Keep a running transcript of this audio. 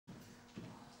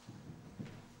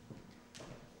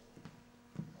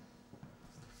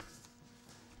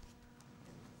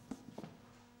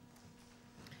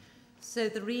So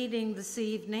the reading this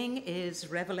evening is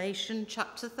Revelation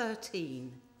chapter 13.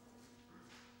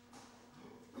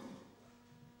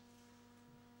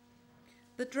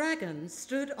 The dragon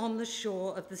stood on the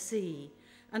shore of the sea,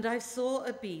 and I saw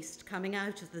a beast coming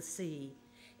out of the sea.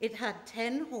 It had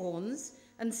 10 horns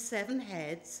and 7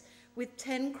 heads, with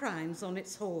 10 crowns on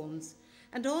its horns,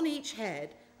 and on each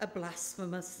head a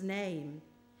blasphemous name.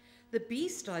 The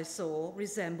beast I saw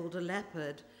resembled a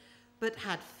leopard, but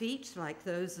had feet like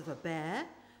those of a bear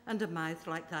and a mouth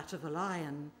like that of a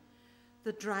lion.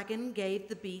 The dragon gave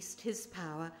the beast his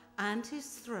power and his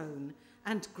throne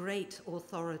and great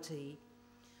authority.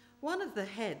 One of the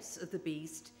heads of the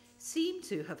beast seemed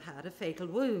to have had a fatal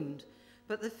wound,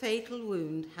 but the fatal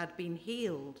wound had been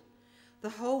healed. The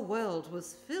whole world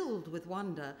was filled with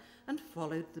wonder and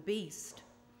followed the beast.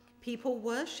 People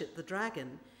worshipped the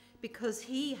dragon because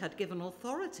he had given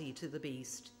authority to the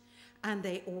beast. And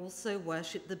they also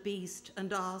worshipped the beast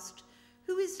and asked,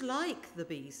 "Who is like the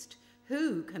beast?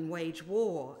 Who can wage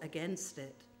war against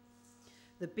it?"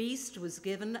 The beast was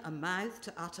given a mouth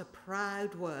to utter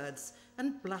proud words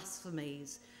and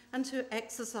blasphemies, and to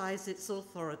exercise its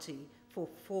authority for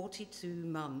 42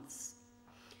 months.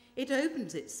 It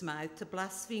opened its mouth to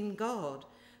blaspheme God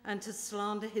and to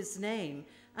slander his name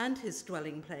and his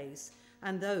dwelling place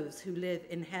and those who live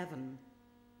in heaven.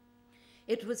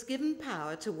 It was given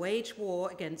power to wage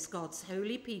war against God's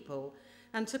holy people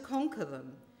and to conquer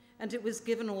them, and it was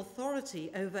given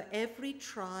authority over every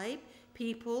tribe,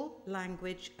 people,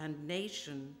 language, and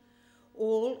nation.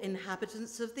 All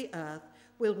inhabitants of the earth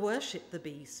will worship the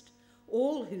beast,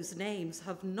 all whose names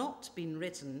have not been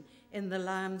written in the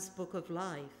Lamb's book of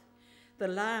life, the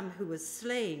Lamb who was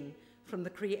slain from the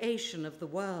creation of the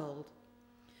world.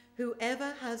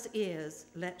 Whoever has ears,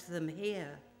 let them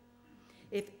hear.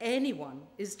 If anyone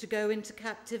is to go into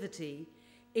captivity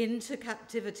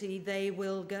they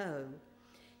will go.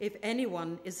 If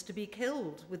anyone is to be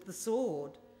killed with the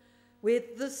sword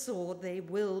they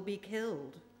will be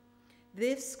killed.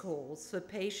 This calls for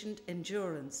patient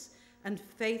endurance and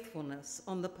faithfulness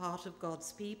on the part of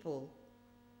God's people.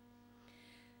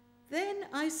 Then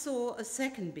I saw a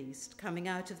second beast coming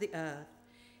out of the earth.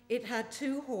 It had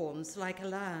 2 horns like a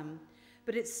lamb,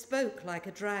 but it spoke like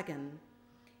a dragon.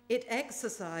 It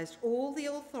exercised all the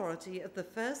authority of the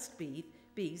first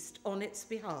beast on its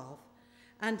behalf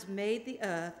and made the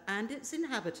earth and its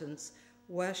inhabitants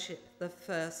worship the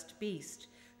first beast,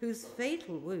 whose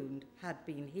fatal wound had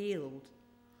been healed.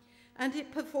 And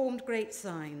it performed great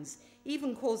signs,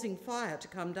 even causing fire to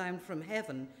come down from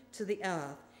heaven to the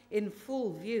earth in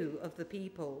full view of the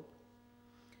people.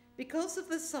 Because of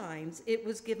the signs it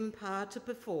was given power to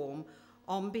perform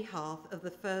on behalf of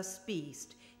the first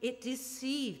beast, it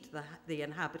deceived the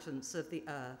inhabitants of the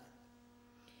earth.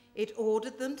 It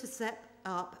ordered them to set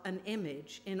up an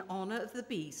image in honor of the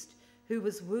beast who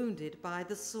was wounded by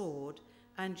the sword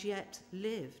and yet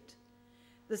lived.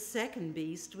 The second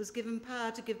beast was given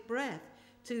power to give breath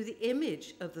to the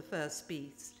image of the first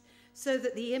beast, so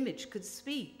that the image could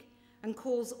speak and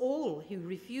cause all who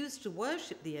refused to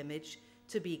worship the image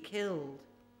to be killed.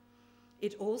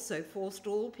 It also forced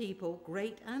all people,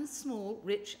 great and small,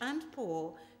 rich and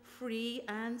poor, free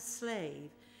and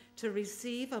slave, to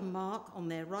receive a mark on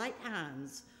their right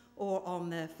hands or on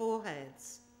their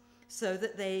foreheads, so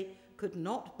that they could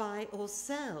not buy or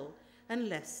sell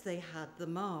unless they had the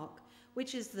mark,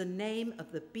 which is the name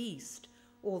of the beast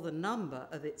or the number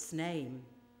of its name.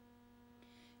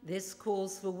 This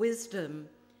calls for wisdom.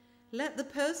 Let the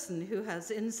person who has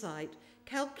insight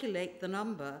calculate the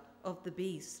number of the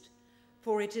beast,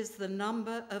 for it is the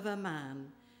number of a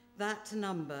man. That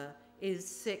number is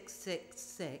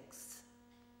 666.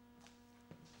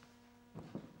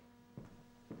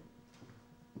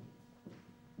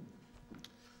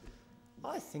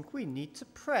 I think we need to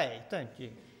pray, don't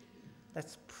you?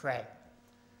 Let's pray.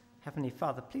 Heavenly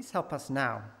Father, please help us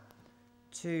now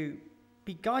to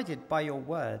be guided by your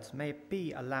words. May it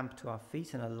be a lamp to our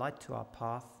feet and a light to our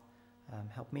path.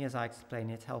 Help me as I explain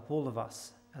it. Help all of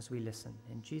us as we listen.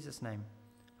 In Jesus' name,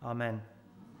 amen.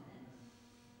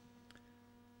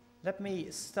 Let me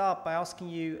start by asking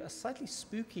you a slightly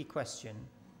spooky question.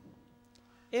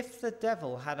 If the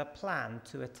devil had a plan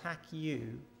to attack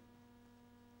you,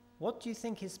 what do you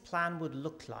think his plan would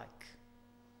look like?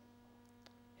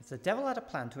 If the devil had a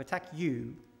plan to attack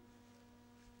you,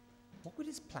 what would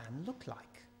his plan look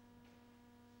like?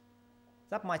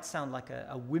 That might sound like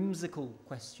a whimsical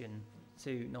question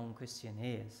to non-Christian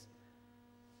ears.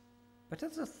 But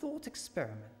as a thought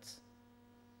experiment,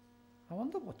 I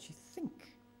wonder what you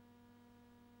think.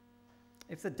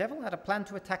 If the devil had a plan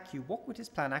to attack you, what would his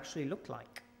plan actually look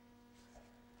like?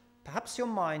 Perhaps your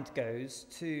mind goes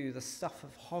to the stuff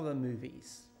of horror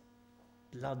movies.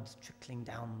 Blood trickling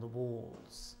down the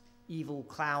walls, evil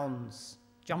clowns,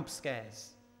 jump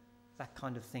scares, that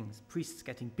kind of things, priests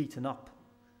getting beaten up.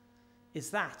 Is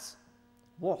that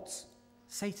what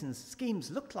Satan's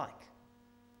schemes look like?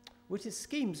 Would his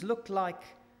schemes look like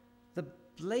the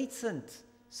blatant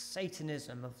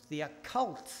Satanism of the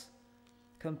occult,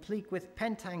 complete with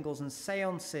pentangles and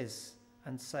seances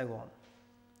and so on?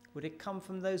 Would it come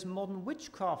from those modern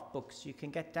witchcraft books you can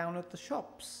get down at the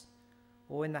shops,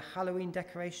 or in the Halloween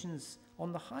decorations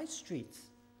on the high street?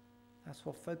 That's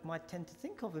what folk might tend to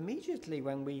think of immediately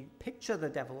when we picture the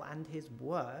devil and his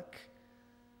work.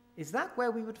 Is that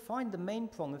where we would find the main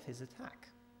prong of his attack?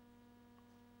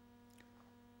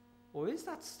 Or is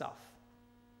that stuff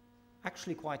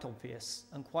actually quite obvious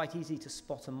and quite easy to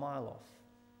spot a mile off?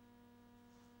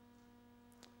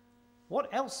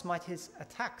 What else might his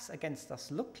attacks against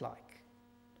us look like?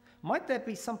 Might there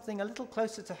be something a little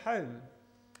closer to home,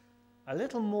 a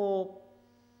little more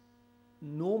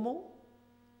normal,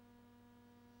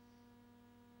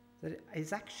 that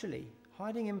is actually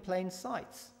hiding in plain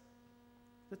sight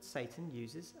that Satan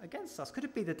uses against us? Could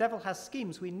it be the devil has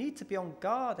schemes we need to be on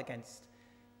guard against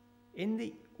in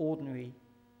the ordinary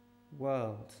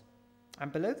world?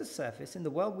 And below the surface, in the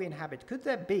world we inhabit, could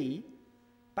there be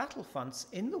battlefronts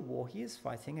in the war he is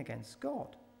fighting against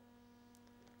God?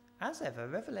 As ever,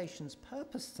 Revelation's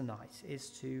purpose tonight is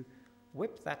to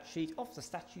whip that sheet off the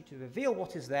statue, to reveal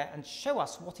what is there and show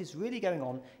us what is really going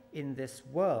on in this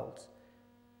world.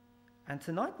 And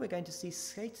tonight we're going to see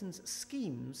Satan's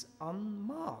schemes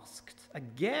unmasked. A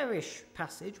garish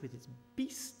passage with its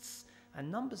beasts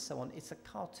and numbers, so on. It's a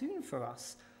cartoon for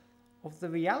us of the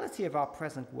reality of our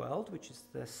present world, which is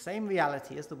the same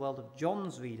reality as the world of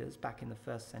John's readers back in the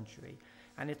first century.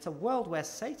 And it's a world where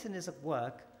Satan is at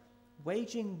work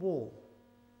waging war.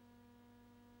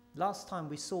 Last time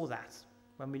we saw that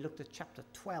when we looked at chapter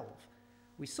 12.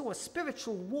 We saw a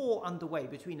spiritual war underway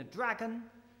between a dragon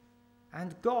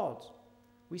and God.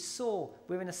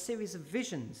 We're in a series of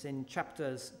visions in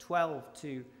chapters 12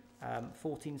 to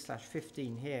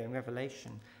 14/15 here in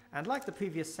Revelation. And like the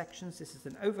previous sections, this is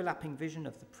an overlapping vision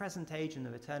of the present age and the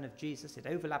return of Jesus. It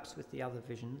overlaps with the other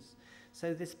visions.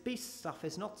 So this beast stuff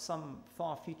is not some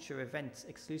far future event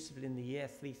exclusively in the year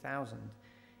 3000.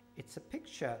 It's a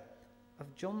picture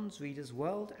of John's readers'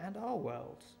 world and our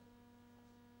world.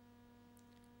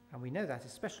 And we know that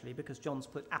especially because John's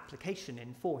put application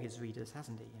in for his readers,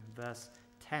 hasn't he? In verse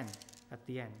 10 at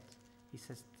the end, he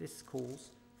says this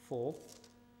calls for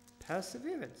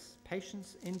perseverance,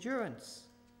 patience, endurance,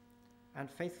 and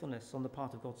faithfulness on the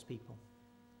part of God's people.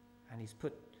 And he's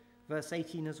put verse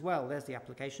 18 as well. There's the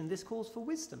application. This calls for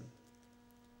wisdom.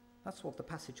 That's what the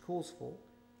passage calls for.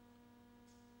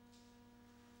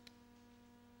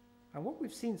 And what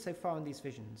we've seen so far in these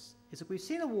visions is that we've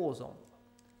seen a war zone.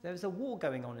 There is a war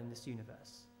going on in this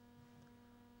universe.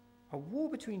 A war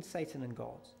between Satan and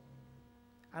God.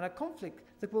 And a conflict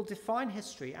that will define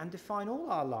history and define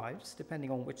all our lives,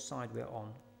 depending on which side we're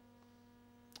on.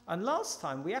 And last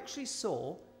time we actually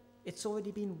saw it's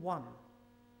already been won.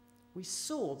 We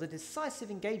saw the decisive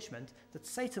engagement that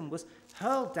Satan was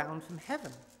hurled down from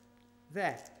heaven.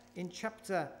 There, in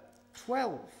chapter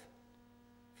 12,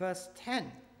 verse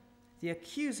 10, the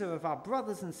accuser of our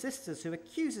brothers and sisters who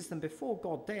accuses them before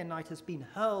God day and night has been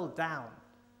hurled down.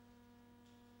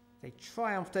 They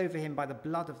triumphed over him by the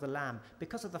blood of the Lamb.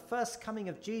 Because of the first coming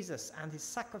of Jesus and his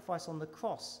sacrifice on the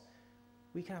cross,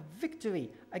 we can have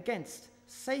victory against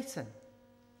Satan.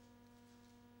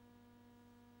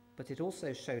 But it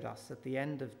also showed us at the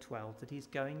end of 12 that he's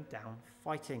going down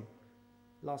fighting.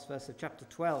 Last verse of chapter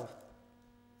 12.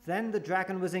 Then the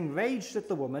dragon was enraged at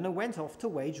the woman and went off to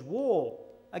wage war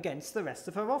against the rest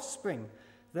of her offspring,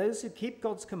 those who keep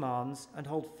God's commands and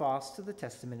hold fast to the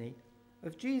testimony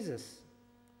of Jesus.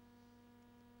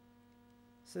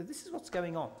 So this is what's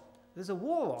going on. There's a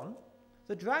war on.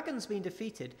 The dragon's been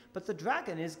defeated, but the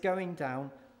dragon is going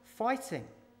down fighting.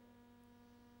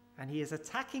 And he is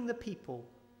attacking the people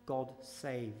God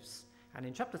saves. And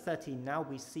in chapter 13 now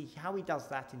we see how he does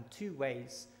that in two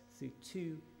ways, through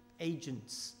two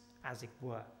agents, as it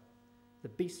were. The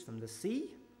beast from the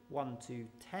sea, 1 to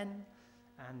 10,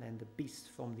 and then the beast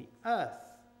from the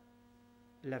earth,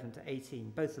 11 to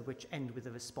 18, both of which end with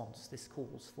a response. This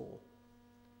calls for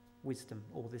wisdom,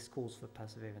 or this calls for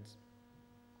perseverance.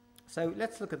 So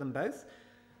let's look at them both.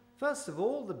 First of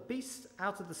all, the beast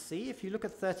out of the sea. If you look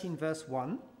at 13 verse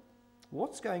 1,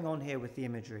 what's going on here with the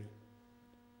imagery?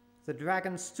 The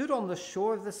dragon stood on the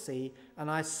shore of the sea,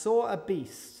 and I saw a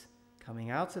beast coming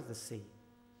out of the sea.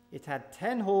 It had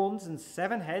 10 horns and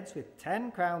 7 heads with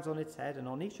 10 crowns on its head, and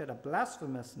on each had a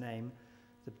blasphemous name.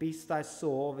 The beast I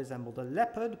saw resembled a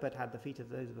leopard, but had the feet of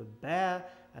those of a bear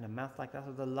and a mouth like that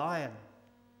of the lion.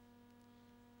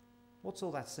 What's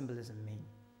all that symbolism mean?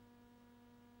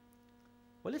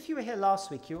 Well, if you were here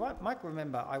last week, you might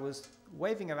remember I was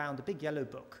waving around a big yellow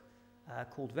book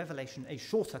called Revelation, a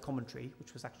shorter commentary,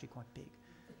 which was actually quite big.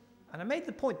 And I made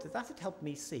the point that had helped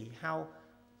me see how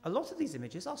a lot of these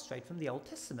images are straight from the Old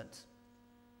Testament.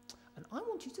 And I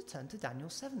want you to turn to Daniel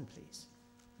 7, please,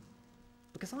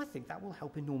 because I think that will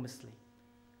help enormously.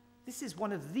 This is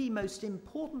one of the most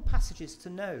important passages to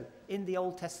know in the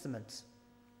Old Testament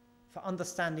for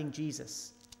understanding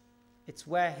Jesus. It's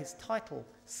where his title,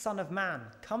 Son of Man,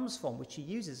 comes from, which he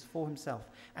uses for himself.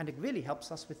 And it really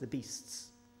helps us with the beasts.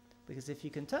 Because if you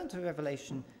can turn to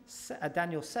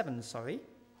Daniel 7,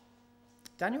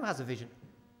 Daniel has a vision.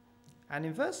 And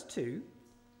in verse 2,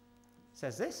 it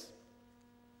says this: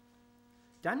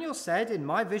 Daniel said, in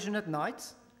my vision at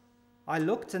night, I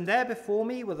looked, and there before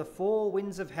me were the 4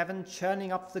 winds of heaven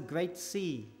churning up the great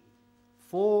sea.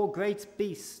 4 great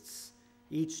beasts,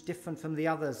 each different from the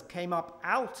others, came up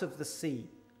out of the sea.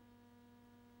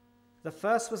 The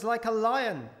first was like a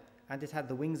lion, and it had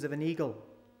the wings of an eagle.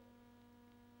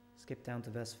 Skip down to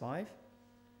verse 5.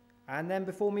 And then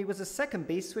before me was a second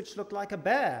beast, which looked like a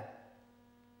bear.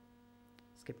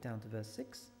 Skip down to verse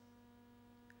 6.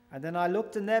 And then I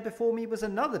looked, and there before me was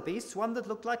another beast, one that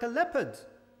looked like a leopard.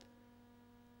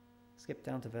 Skip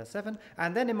down to verse 7.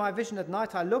 And then in my vision at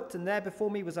night I looked, and there before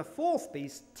me was a 4th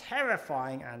beast,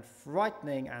 terrifying and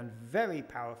frightening and very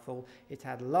powerful. It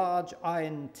had large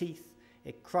iron teeth.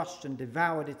 It crushed and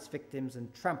devoured its victims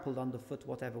and trampled underfoot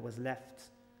whatever was left.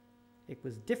 It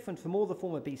was different from all the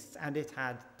former beasts, and it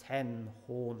had 10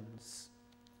 horns.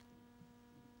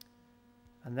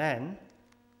 And then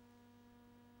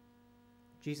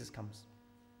Jesus comes.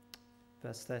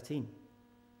 Verse 13.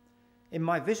 In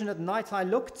my vision at night I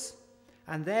looked,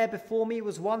 and there before me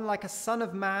was one like a son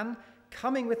of man,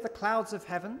 coming with the clouds of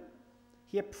heaven.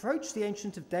 He approached the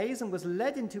Ancient of Days and was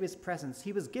led into his presence.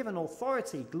 He was given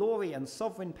authority, glory, and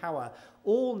sovereign power.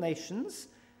 All nations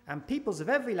and peoples of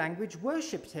every language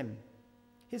worshipped him.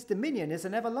 His dominion is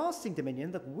an everlasting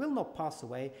dominion that will not pass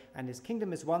away, and his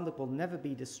kingdom is one that will never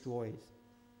be destroyed.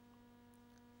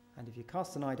 And if you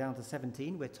cast an eye down to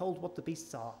 17, we're told what the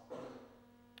beasts are.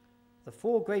 The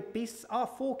 4 great beasts are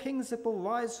 4 kings that will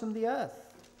rise from the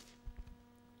earth.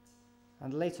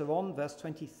 And later on, verse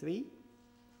 23,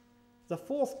 the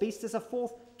 4th beast is a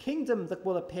 4th kingdom that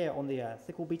will appear on the earth.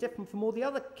 It will be different from all the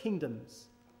other kingdoms.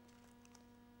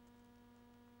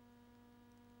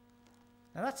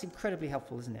 Now that's incredibly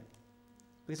helpful, isn't it?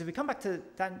 Because if we come back to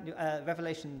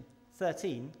Revelation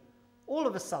 13, all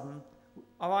of a sudden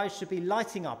our eyes should be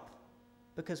lighting up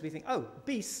because we think, oh,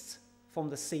 beasts from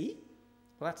the sea.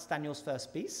 Well, that's Daniel's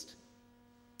first beast.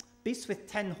 Beast with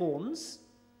 10 horns.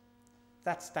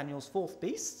 That's Daniel's 4th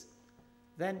beast.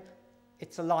 Then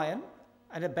it's a lion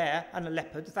and a bear and a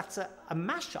leopard. That's a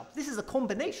mashup. This is a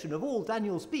combination of all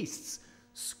Daniel's beasts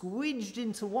squidged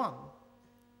into one.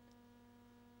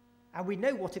 And we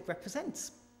know what it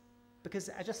represents. Because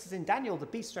just as in Daniel, the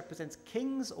beast represents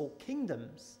kings or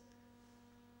kingdoms.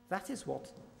 That is what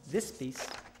this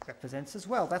beast represents as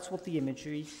well. That's what the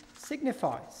imagery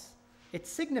signifies. It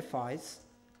signifies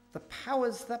the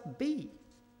powers that be.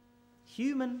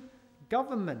 Human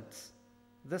government,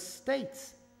 the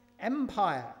state,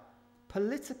 empire,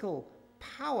 political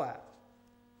power.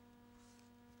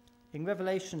 In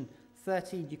Revelation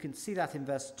 13, you can see that in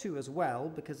verse 2 as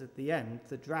well, because at the end,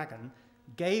 the dragon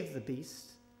gave the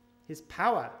beast his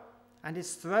power and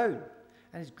his throne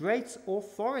and his great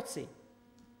authority.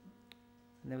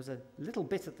 And there was a little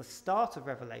bit at the start of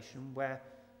Revelation where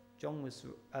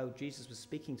Jesus was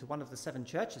speaking to one of the 7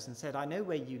 churches and said, I know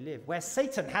where you live, where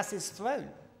Satan has his throne.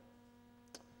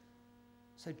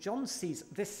 So John sees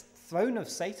this throne of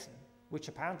Satan, which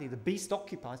apparently the beast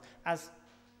occupies, as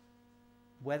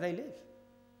where they live.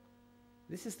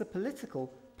 This is the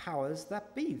political powers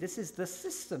that be. This is the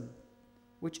system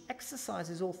which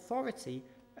exercises authority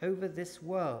over this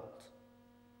world.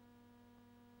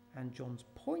 And John's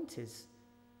point is,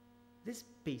 this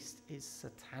beast is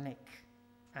satanic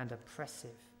and oppressive.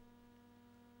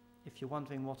 If you're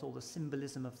wondering what all the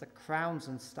symbolism of the crowns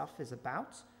and stuff is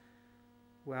about,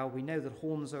 well, we know that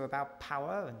horns are about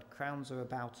power and crowns are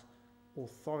about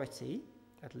authority,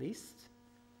 at least.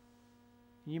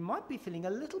 You might be feeling a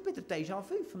little bit of déjà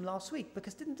vu from last week,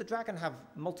 because didn't the dragon have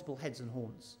multiple heads and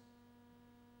horns?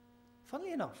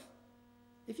 Funnily enough,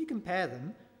 if you compare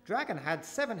them, dragon had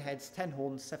 7 heads, 10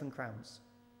 horns, 7 crowns.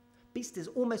 Beast is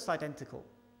almost identical.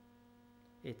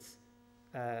 It's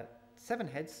 7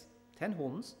 heads, 10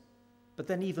 horns, but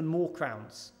then even more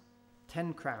crowns,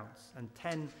 10 crowns, and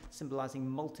 10 symbolizing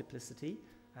multiplicity,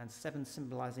 and 7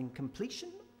 symbolizing completion,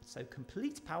 so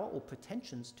complete power or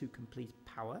pretensions to complete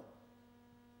power.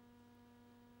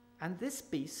 And this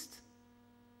beast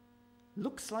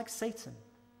looks like Satan.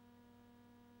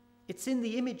 It's in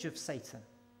the image of Satan.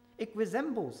 It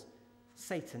resembles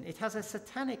Satan. It has a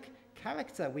satanic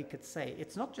character, we could say.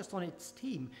 It's not just on its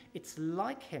team, it's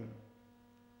like him.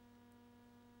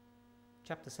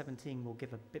 Chapter 17 will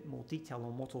give a bit more detail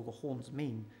on what all the horns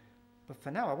mean. But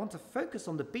for now, I want to focus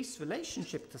on the beast's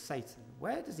relationship to Satan.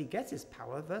 Where does he get his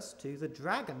power? Verse 2, the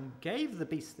dragon gave the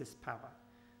beast this power.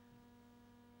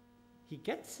 He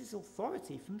gets his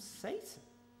authority from Satan.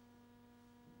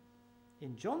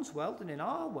 In John's world and in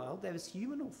our world, there is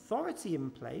human authority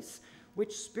in place,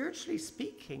 which, spiritually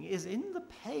speaking, is in the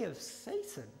pay of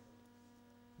Satan.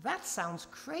 That sounds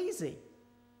crazy.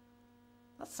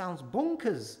 That sounds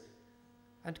bonkers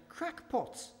and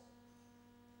crackpot.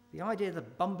 The idea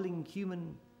that bumbling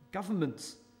human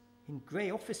government in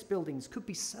grey office buildings could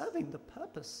be serving the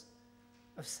purpose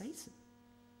of Satan.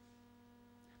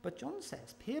 But John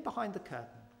says, peer behind the curtain.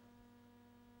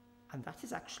 And that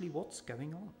is actually what's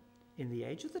going on. In the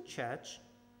age of the church,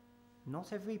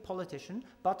 not every politician,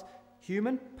 but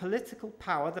human political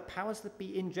power, the powers that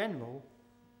be in general,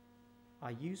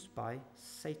 are used by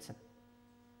Satan.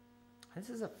 And this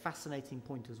is a fascinating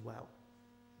point as well.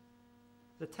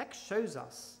 The text shows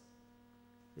us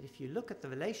that if you look at the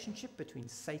relationship between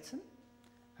Satan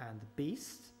and the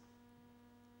beast,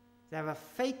 they're a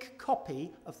fake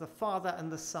copy of the Father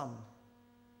and the Son.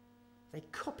 They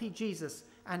copy Jesus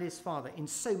and his Father in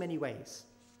so many ways.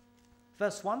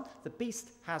 Verse 1, the beast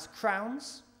has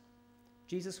crowns.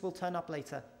 Jesus will turn up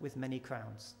later with many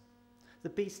crowns. The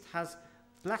beast has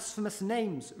blasphemous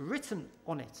names written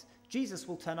on it. Jesus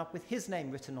will turn up with his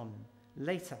name written on him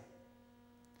later.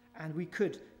 And we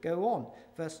could go on.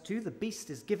 Verse 2, the beast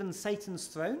is given Satan's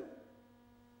throne.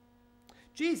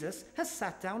 Jesus has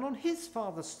sat down on his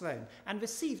Father's throne and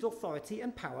received authority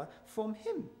and power from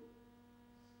him.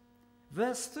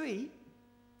 Verse 3,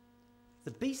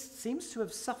 the beast seems to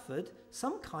have suffered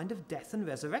some kind of death and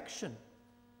resurrection.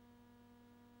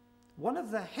 One of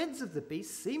the heads of the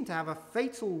beast seemed to have a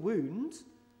fatal wound,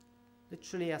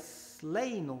 literally a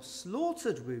slain or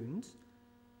slaughtered wound,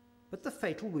 but the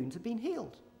fatal wound had been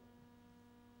healed.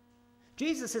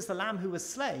 Jesus is the lamb who was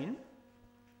slain,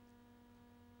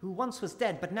 who once was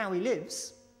dead, but now he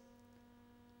lives.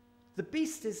 The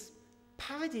beast is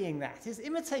parodying that, is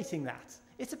imitating that.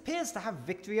 It appears to have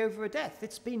victory over a death.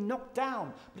 It's been knocked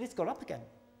down, but it's got up again.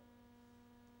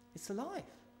 It's alive.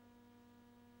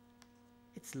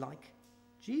 It's like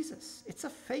Jesus. It's a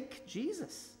fake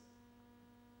Jesus.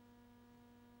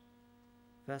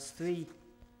 Verse 3,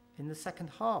 in the second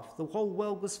half, the whole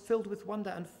world was filled with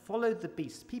wonder and followed the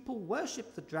beast. People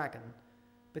worshipped the dragon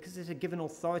because it had given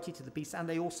authority to the beast, and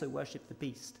they also worshipped the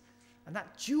beast. And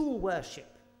that dual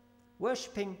worship,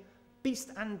 worshipping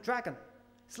beast and dragon,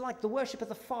 it's like the worship of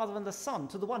the Father and the Son,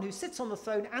 to the one who sits on the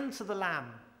throne and to the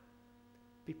Lamb.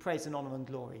 Be praise and honor and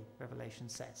glory, Revelation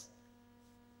says.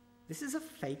 This is a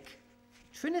fake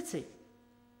Trinity.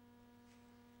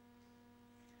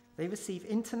 They receive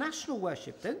international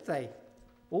worship, don't they?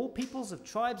 All peoples of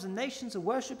tribes and nations are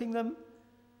worshipping them.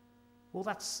 Well,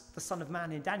 that's the Son of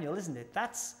Man in Daniel, isn't it?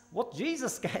 That's what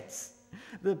Jesus gets.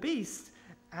 The beast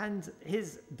and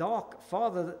his dark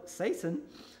father, Satan,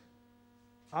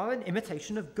 are an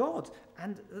imitation of God.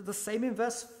 And the same in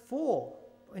verse 4,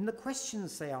 in the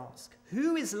questions they ask.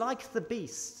 Who is like the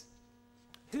beast?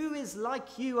 Who is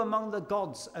like you among the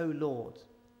gods, O Lord?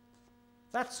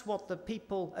 That's what the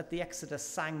people at the Exodus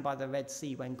sang by the Red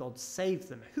Sea when God saved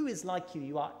them. Who is like you?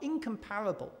 You are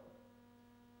incomparable.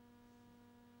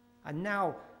 And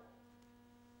now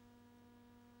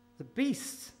the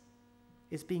beast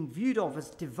is being viewed of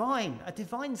as divine, a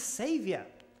divine savior,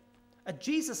 a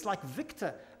Jesus-like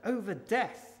victor over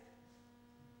death.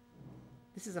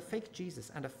 This is a fake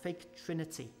Jesus and a fake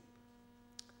Trinity.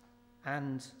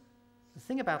 And the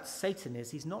thing about Satan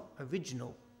is he's not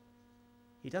original.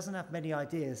 He doesn't have many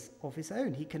ideas of his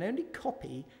own. He can only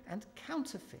copy and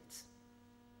counterfeit.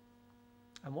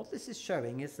 And what this is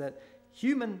showing is that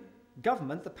human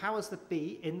government, the powers that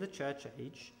be in the church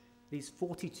age, these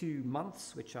 42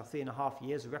 months, which are 3.5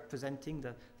 years, representing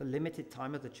the limited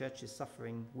time of the church's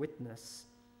suffering witness,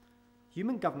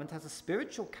 human government has a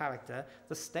spiritual character.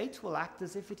 The state will act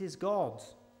as if it is God.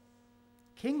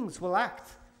 Kings will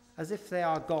act as if they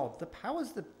are God. The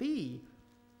powers that be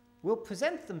will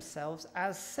present themselves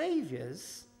as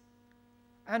saviors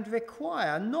and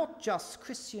require not just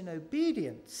Christian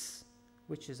obedience,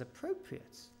 which is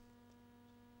appropriate,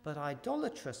 but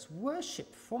idolatrous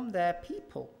worship from their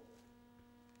people.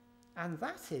 And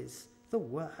that is the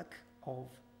work of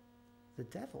the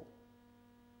devil.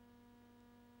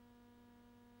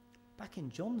 Back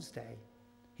in John's day,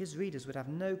 his readers would have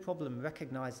no problem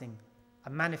recognizing a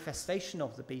manifestation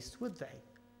of the beast, would they?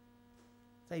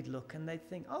 They'd look and they'd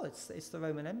think, oh, it's the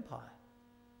Roman Empire,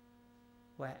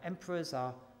 where emperors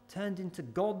are turned into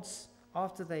gods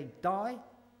after they die,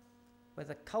 where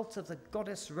the cult of the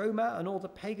goddess Roma and all the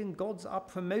pagan gods are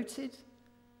promoted.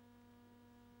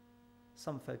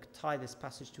 Some folk tie this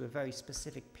passage to a very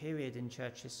specific period in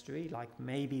church history, like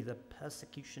maybe the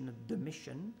persecution of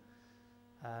Domitian,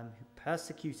 who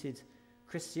persecuted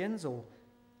Christians, or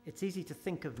it's easy to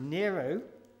think of Nero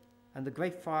and the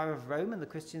Great Fire of Rome and the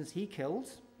Christians he killed,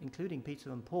 including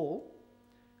Peter and Paul,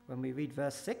 when we read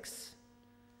verse 6.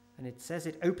 And it says,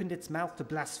 it opened its mouth to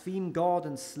blaspheme God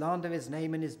and slander his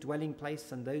name and his dwelling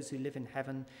place and those who live in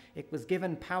heaven. It was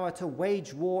given power to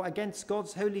wage war against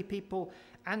God's holy people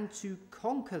and to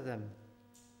conquer them.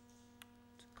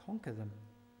 To conquer them.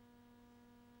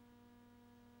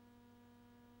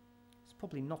 It's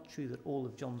probably not true that all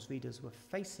of John's readers were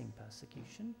facing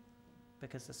persecution,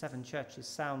 because the seven churches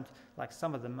sound like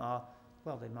some of them are,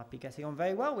 well, they might be getting on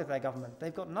very well with their government.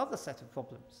 They've got another set of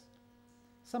problems.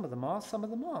 Some of them are, some of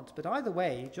them aren't. But either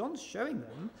way, John's showing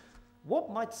them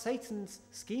what might Satan's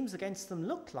schemes against them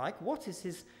look like, what is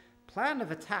his plan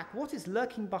of attack, what is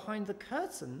lurking behind the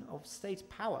curtain of state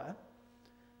power,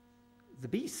 the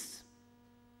beast.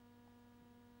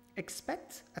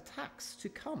 Expect attacks to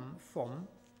come from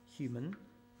human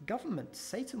government.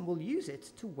 Satan will use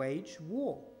it to wage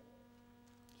war.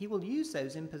 He will use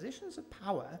those in positions of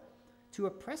power to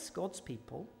oppress God's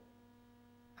people,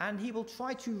 and he will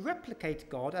try to replicate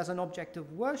God as an object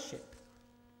of worship.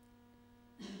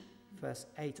 Verse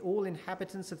 8, all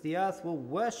inhabitants of the earth will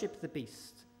worship the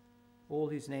beast, all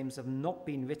whose names have not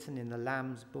been written in the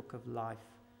Lamb's book of life,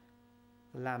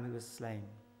 the Lamb who was slain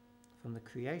from the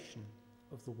creation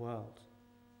of the world.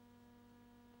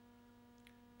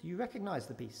 Do you recognize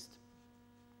the beast?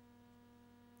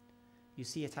 You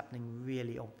see it happening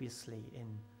really obviously in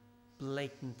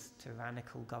blatant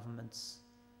tyrannical governments,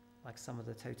 like some of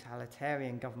the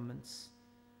totalitarian governments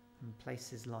in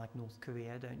places like North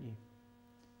Korea, don't you?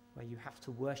 Where you have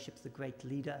to worship the great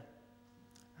leader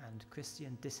and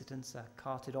Christian dissidents are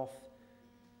carted off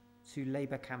to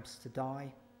labor camps to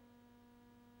die.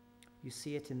 You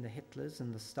see it in the Hitlers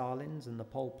and the Stalins and the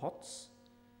Pol Pots,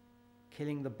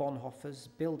 killing the Bonhoeffers,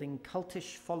 building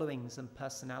cultish followings and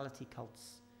personality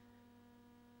cults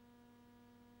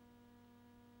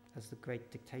as the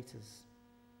great dictators.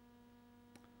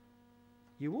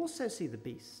 You also see the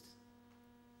beast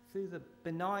through the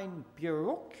benign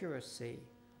bureaucracy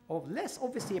of less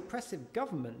obviously oppressive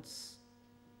governments.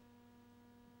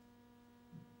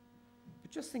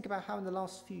 But just think about how in the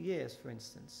last few years, for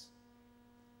instance,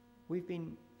 we've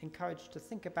been encouraged to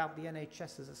think about the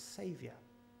NHS as a saviour.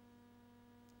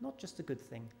 Not just a good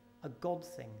thing, a God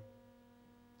thing.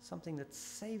 Something that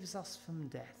saves us from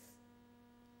death,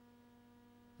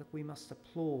 that we must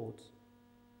applaud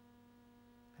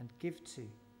and give to.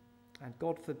 And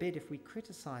God forbid if we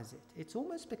criticize it. It's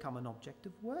almost become an object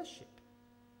of worship.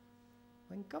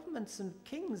 When governments and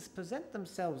kings present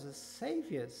themselves as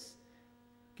saviours,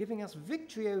 giving us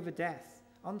victory over death,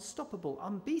 unstoppable,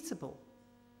 unbeatable,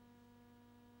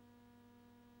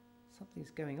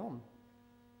 something's going on.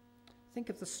 Think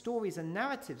of the stories and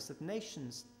narratives that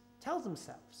nations tell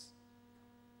themselves.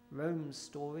 Rome's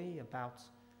story about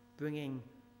bringing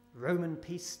Roman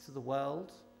peace to the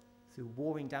world through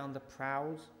warring down the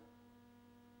proud.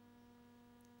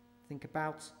 Think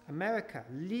about America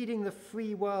leading the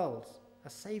free world, a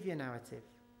saviour narrative.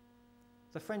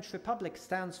 The French Republic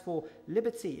stands for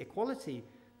liberty, equality,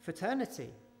 fraternity,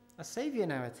 a saviour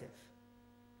narrative.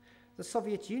 The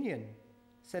Soviet Union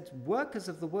said, workers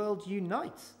of the world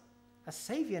unite, a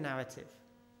saviour narrative.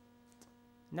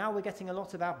 Now we're getting a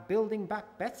lot about building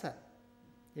back better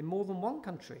in more than one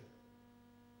country.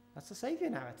 That's a saviour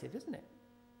narrative, isn't it?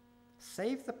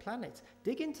 Save the planet.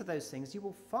 Dig into those things. You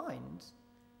will find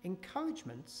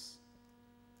encouragements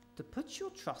to put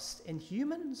your trust in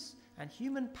humans and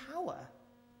human power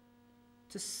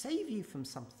to save you from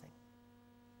something,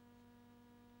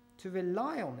 to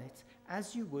rely on it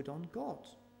as you would on God.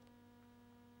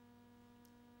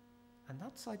 And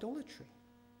that's idolatry.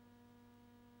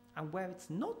 And where it's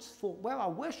not where our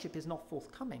worship is not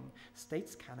forthcoming,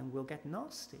 states can and will get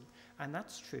nasty. And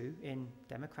that's true in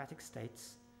democratic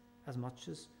states as much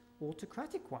as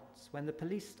autocratic ones. When the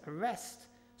police arrest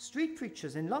street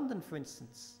preachers in London, for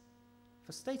instance,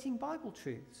 for stating Bible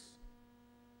truths.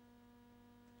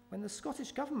 when the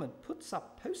Scottish government puts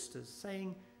up posters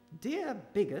saying, "Dear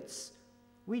bigots,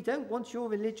 we don't want your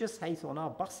religious hate on our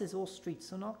buses or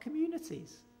streets and our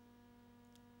communities."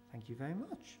 Thank you very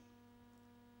much.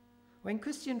 When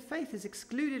Christian faith is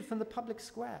excluded from the public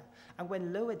square, and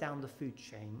when lower down the food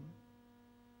chain,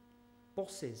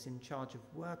 bosses in charge of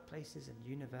workplaces and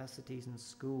universities and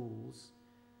schools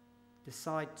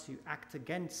decide to act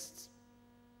against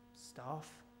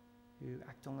staff who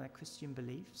act on their Christian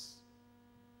beliefs.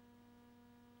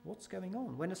 What's going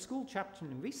on? When a school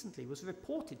chaplain recently was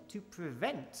reported to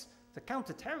prevent the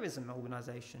counter-terrorism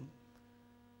organisation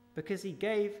because he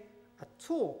gave a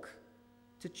talk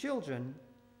to children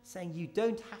saying you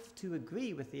don't have to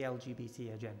agree with the LGBT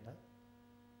agenda.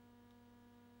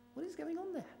 What is going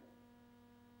on there?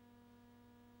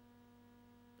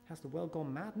 Has the world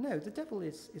gone mad? No, the devil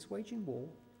is waging war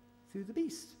through the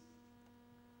beast.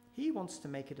 He wants to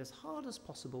make it as hard as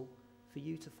possible for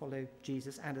you to follow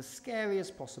Jesus and as scary as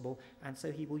possible, and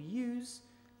so he will use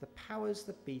the powers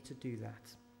that be to do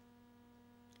that.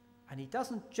 And he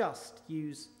doesn't just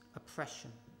use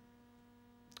oppression.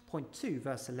 Point 2,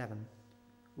 verse 11,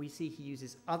 we see he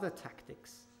uses other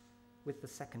tactics with the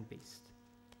second beast,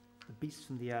 the beast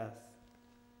from the earth.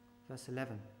 Verse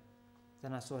 11,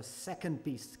 then I saw a second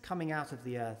beast coming out of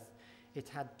the earth. It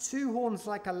had 2 horns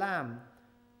like a lamb,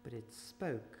 but it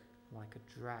spoke like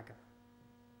a dragon.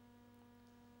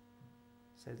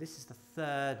 So this is the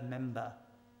third member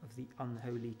of the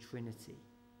unholy trinity.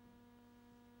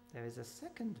 There is a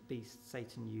second beast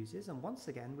Satan uses, and once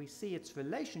again we see its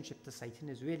relationship to Satan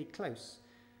is really close.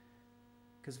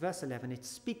 Because verse 11, it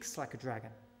speaks like a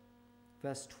dragon.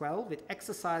 Verse 12, it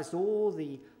exercised all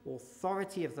the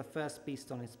authority of the first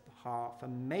beast on its behalf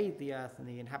and made the earth and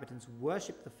the inhabitants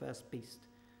worship the first beast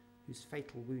whose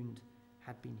fatal wound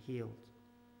had been healed.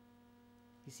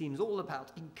 He seems all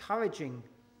about encouraging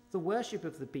the worship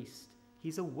of the beast.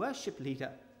 He's a worship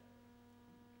leader.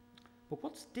 But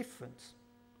what's different?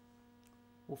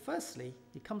 Well, firstly,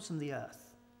 he comes from the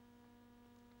earth.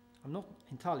 I'm not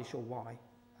entirely sure why.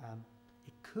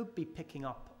 It could be picking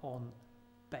up on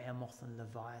Behemoth and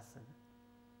Leviathan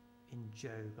in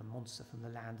Job, a monster from the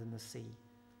land and the sea.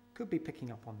 Could be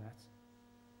picking up on that.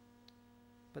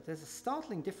 But there's a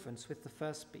startling difference with the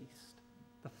first beast.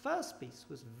 The first beast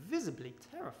was visibly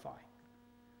terrifying.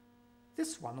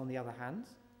 This one, on the other hand,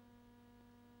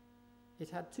 it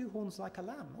had 2 horns like a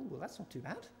lamb. Oh, well, that's not too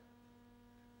bad.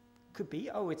 Could be,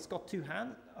 it's got 2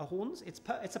 horns. It's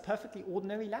a perfectly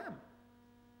ordinary lamb.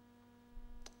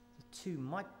 The 2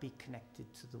 might be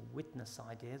connected to the witness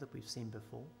idea that we've seen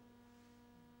before,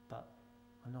 but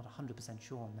I'm not 100%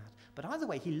 sure on that. But either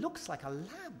way, he looks like a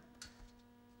lamb.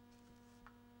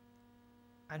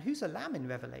 And who's a lamb in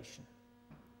Revelation?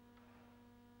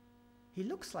 He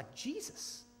looks like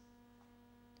Jesus.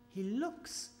 He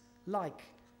looks like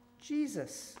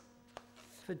Jesus.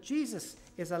 For Jesus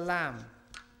is a lamb.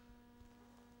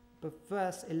 But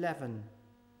verse 11,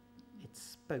 it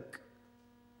spoke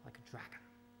like a dragon.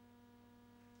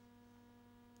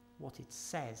 What it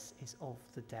says is of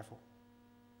the devil.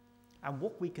 And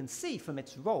what we can see from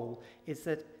its role is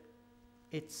that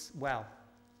it's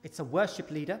a worship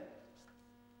leader,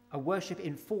 a worship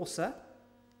enforcer.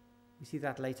 We see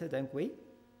that later, don't we?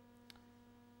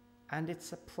 And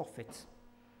it's a prophet.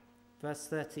 Verse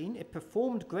 13, it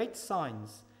performed great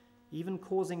signs, even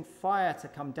causing fire to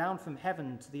come down from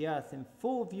heaven to the earth in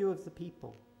full view of the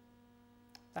people.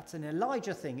 That's an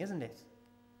Elijah thing, isn't it?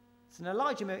 It's an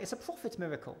Elijah miracle. It's a prophet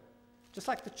miracle. Just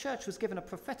like the church was given a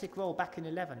prophetic role back in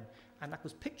 11, and that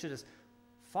was pictured as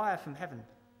fire from heaven.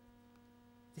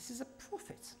 This is a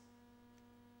prophet.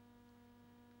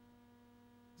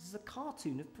 This is a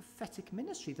cartoon of prophetic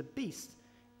ministry. The beast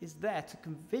is there to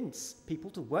convince people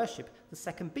to worship the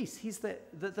second beast. He's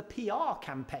the PR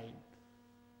campaign.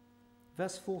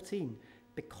 Verse 14,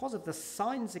 because of the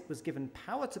signs it was given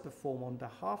power to perform on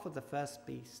behalf of the first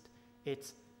beast,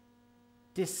 it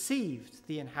deceived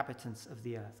the inhabitants of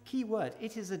the earth. Key word,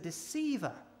 it is a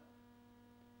deceiver.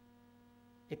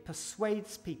 It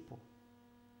persuades people.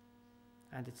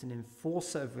 And it's an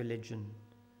enforcer of religion.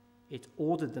 It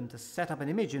ordered them to set up an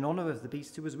image in honor of the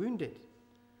beast who was wounded.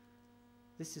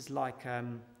 This is like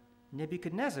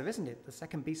Nebuchadnezzar, isn't it? The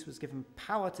second beast was given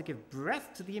power to give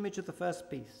breath to the image of the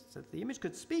first beast, so that the image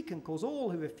could speak and cause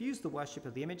all who refused the worship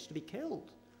of the image to be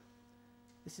killed.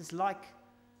 This is like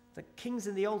the kings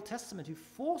in the Old Testament who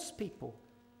forced people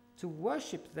to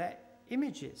worship their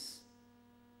images.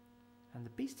 And the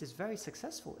beast is very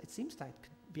successful. It seems to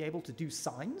be able to do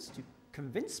signs to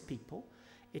convince people.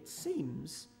 It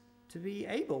seems to be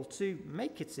able to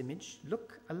make its image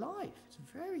look alive. It's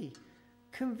very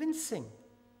convincing.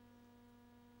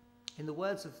 In the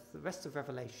words of the rest of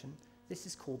Revelation, this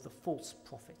is called the false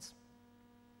prophet.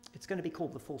 It's going to be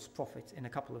called the false prophet in a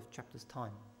couple of chapters'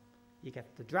 time. You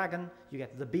get the dragon, you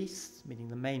get the beast, meaning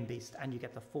the main beast, and you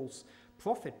get the false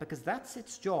prophet, because that's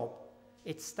its job.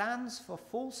 It stands for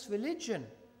false religion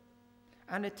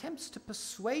and attempts to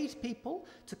persuade people,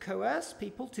 to coerce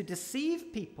people, to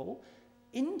deceive people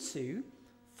into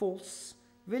false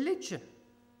religion.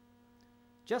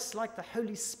 Just like the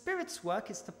Holy Spirit's work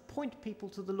is to point people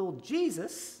to the Lord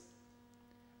Jesus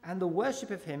and the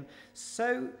worship of him,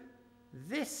 so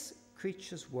this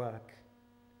creature's work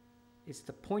is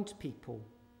to point people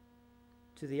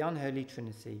to the unholy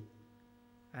Trinity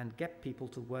and get people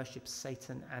to worship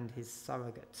Satan and his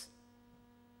surrogate.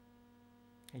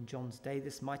 In John's day,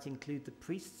 this might include the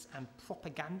priests and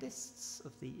propagandists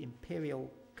of the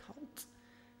imperial cult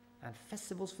and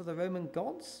festivals for the Roman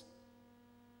gods.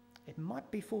 It might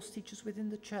be false teachers within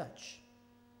the church.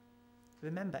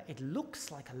 Remember, it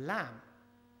looks like a lamb,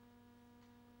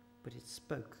 but it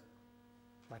spoke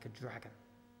like a dragon.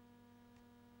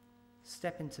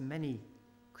 Step into many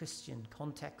Christian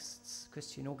contexts,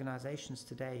 Christian organizations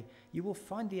today, you will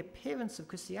find the appearance of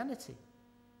Christianity.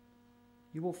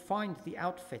 You will find the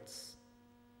outfits,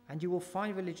 and you will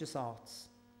find religious arts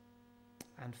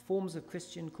and forms of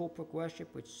Christian corporate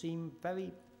worship which seem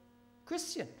very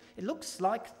Christian. It looks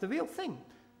like the real thing.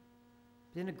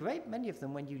 But in a great many of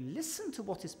them, when you listen to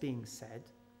what is being said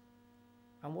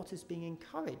and what is being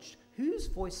encouraged, whose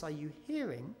voice are you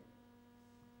hearing?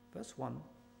 Verse 1,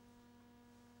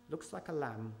 looks like a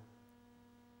lamb,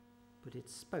 but it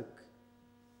spoke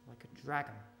like a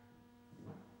dragon.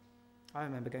 I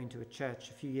remember going to a church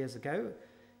a few years ago.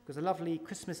 It was a lovely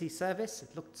Christmassy service.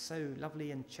 It looked so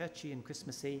lovely and churchy and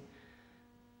Christmassy.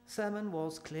 Sermon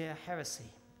was clear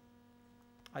heresy.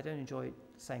 I don't enjoy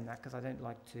saying that because I don't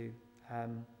like to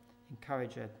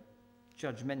encourage a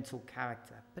judgmental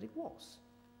character, but it was.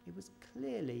 It was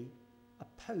clearly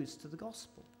opposed to the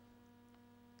gospel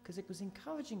because it was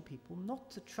encouraging people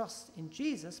not to trust in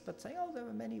Jesus but say, oh, there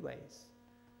are many ways.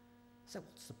 So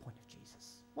what's the point of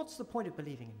Jesus? What's the point of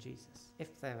believing in Jesus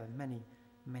if there are many,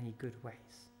 many good ways?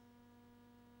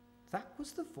 That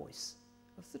was the voice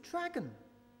of the dragon.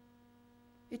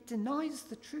 It denies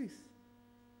the truth.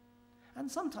 And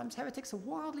sometimes heretics are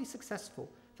wildly successful.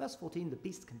 Verse 14, the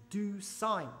beast can do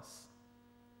signs.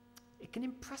 It can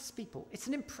impress people. It's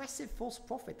an impressive false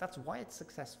prophet. That's why it's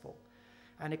successful.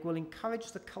 And it will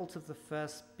encourage the cult of the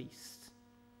first beast,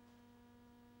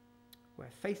 where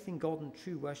faith in God and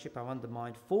true worship are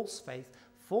undermined. False faith,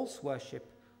 false worship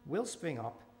will spring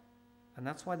up, and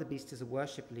that's why the beast is a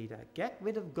worship leader. Get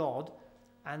rid of God,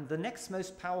 and the next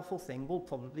most powerful thing will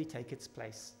probably take its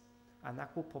place, and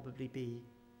that will probably be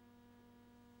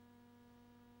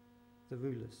the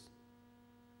rulers.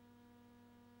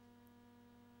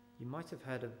 You might have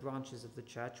heard of branches of the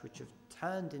church which have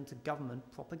turned into government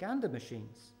propaganda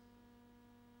machines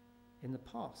in the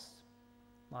past,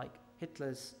 like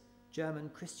Hitler's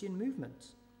German Christian movement,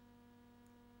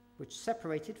 which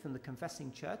separated from the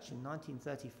confessing church in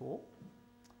 1934.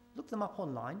 Look them up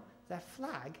online. Their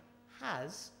flag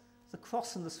has the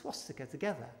cross and the swastika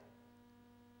together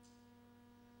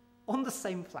on the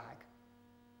same flag.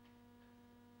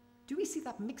 Do we see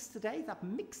that mix today, that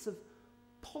mix of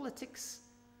politics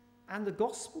and the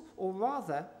gospel? Or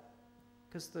rather,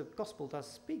 because the gospel does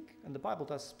speak and the Bible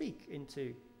does speak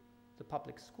into the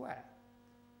public square,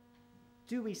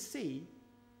 do we see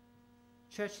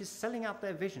churches selling out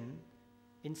their vision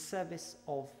in service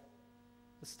of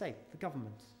the state, the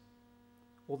government,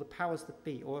 or the powers that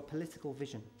be, or a political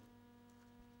vision?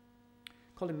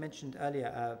 Colin mentioned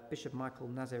earlier Bishop Michael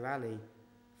Nazir Ali,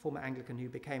 former Anglican who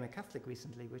became a Catholic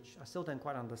recently, which I still don't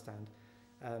quite understand.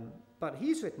 But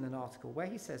he's written an article where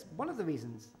he says one of the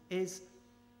reasons is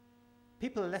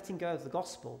people are letting go of the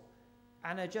gospel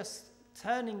and are just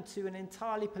turning to an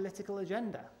entirely political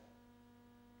agenda.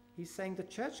 He's saying the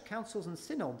church councils and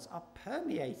synods are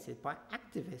permeated by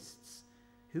activists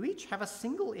who each have a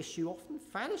single issue, often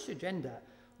faddish agenda,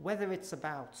 whether it's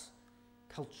about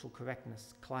cultural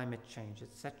correctness, climate change,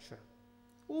 etc.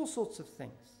 All sorts of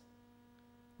things.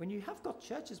 When you have got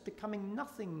churches becoming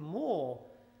nothing more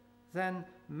than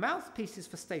mouthpieces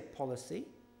for state policy,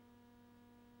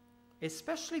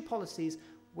 especially policies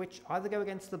which either go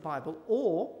against the Bible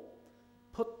or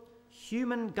put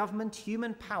human government,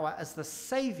 human power as the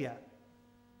saviour.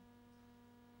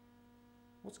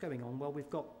 What's going on? Well, we've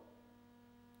got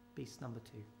beast number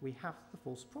 2. We have the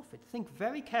false prophet. Think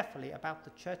very carefully about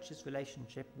the church's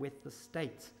relationship with the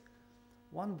state.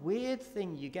 One weird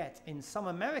thing you get in some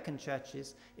American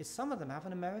churches is some of them have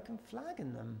an American flag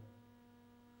in them.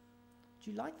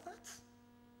 Do you like that?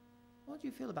 Well, do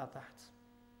you feel about that?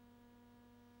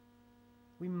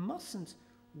 We mustn't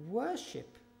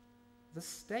worship the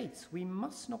state. We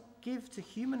must not give to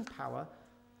human power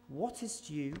what is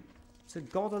due to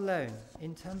God alone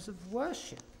in terms of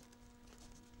worship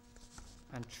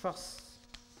and trust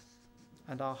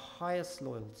and our highest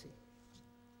loyalty.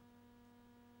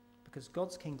 Because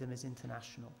God's kingdom is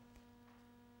international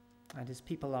and his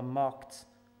people are marked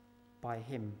by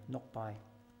him, not by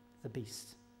the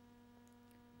beast.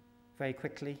 Very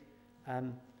quickly,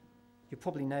 you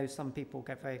probably know some people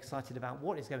get very excited about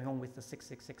what is going on with the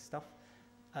 666 stuff.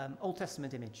 Old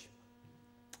Testament image,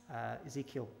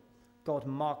 Ezekiel. God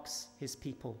marks his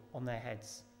people on their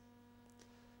heads.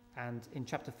 And in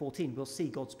chapter 14, we'll see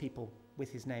God's people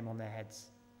with his name on their heads.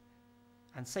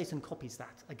 And Satan copies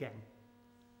that again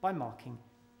by marking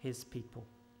his people.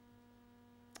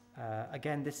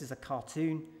 Again, this is a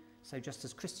cartoon. So just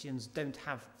as Christians don't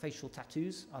have facial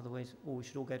tattoos, otherwise, or we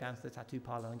should all go down to the tattoo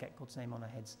parlor and get God's name on our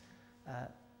heads.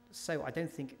 So I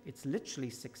don't think it's literally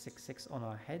 666 on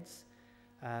our heads.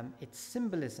 It's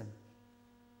symbolism.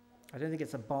 I don't think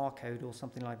it's a barcode or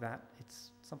something like that.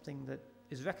 It's something that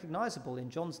is recognizable in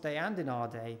John's day and in our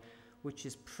day, which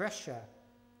is pressure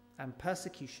and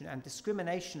persecution and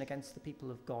discrimination against the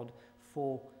people of God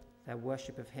for their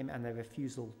worship of him and their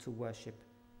refusal to worship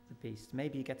the beast.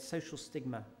 Maybe you get social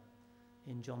stigma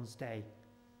in John's day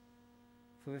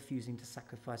for refusing to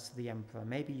sacrifice to the emperor.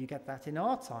 Maybe you get that in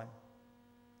our time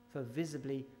for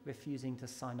visibly refusing to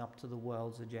sign up to the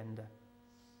world's agenda.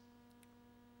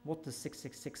 What does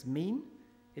 666 mean?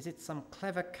 Is it some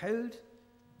clever code?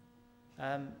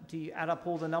 Do you add up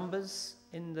all the numbers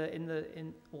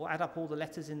or add up all the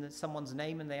letters in someone's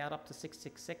name and they add up to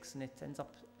 666 and it ends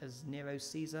up as Nero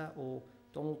Caesar or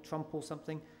Donald Trump or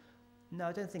something? No,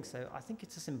 I don't think so. I think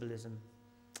it's a symbolism.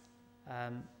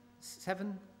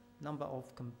 7, number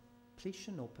of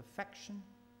completion or perfection.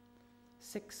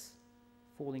 6,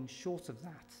 falling short of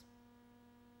that.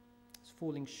 It's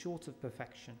falling short of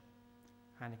perfection.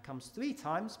 And it comes 3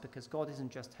 times because God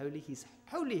isn't just holy, he's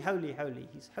holy, holy, holy.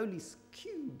 He's holy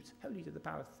cubed, holy to the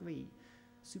power of 3.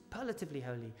 Superlatively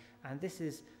holy. And this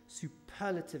is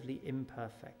superlatively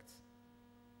imperfect.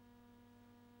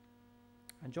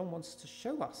 And John wants to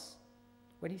show us,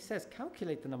 when he says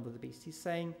calculate the number of the beast, he's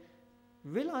saying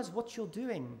realize what you're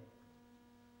doing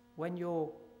when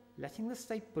you're letting the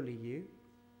state bully you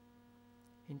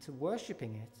into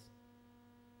worshipping it,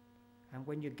 and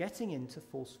when you're getting into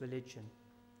false religion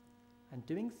and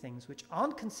doing things which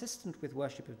aren't consistent with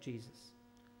worship of Jesus.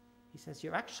 He says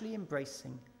you're actually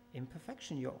embracing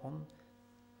imperfection. You're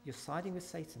siding with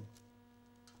Satan.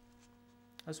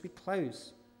 As we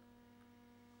close,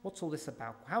 what's all this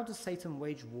about? How does Satan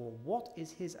wage war? What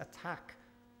is his attack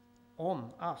on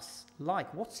us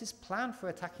like? What's his plan for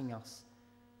attacking us?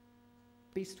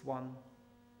 Beast 1,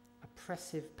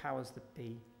 oppressive powers that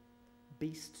be.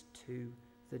 Beast 2,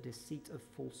 the deceit of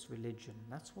false religion.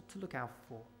 That's what to look out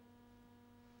for.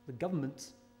 The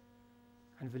government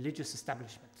and religious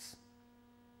establishments.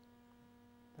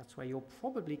 That's where you'll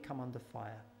probably come under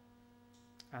fire.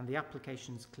 And the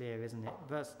application's clear, isn't it?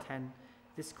 Verse 10,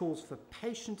 this calls for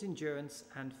patient endurance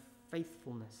and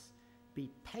faithfulness.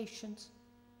 Be patient,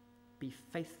 be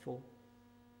faithful.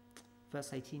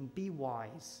 Verse 18, be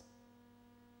wise.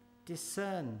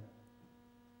 Discern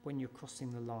when you're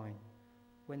crossing the line,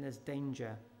 when there's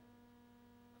danger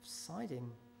of siding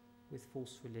with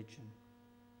false religion.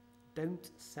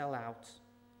 Don't sell out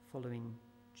following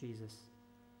Jesus.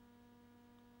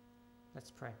 Let's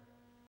pray.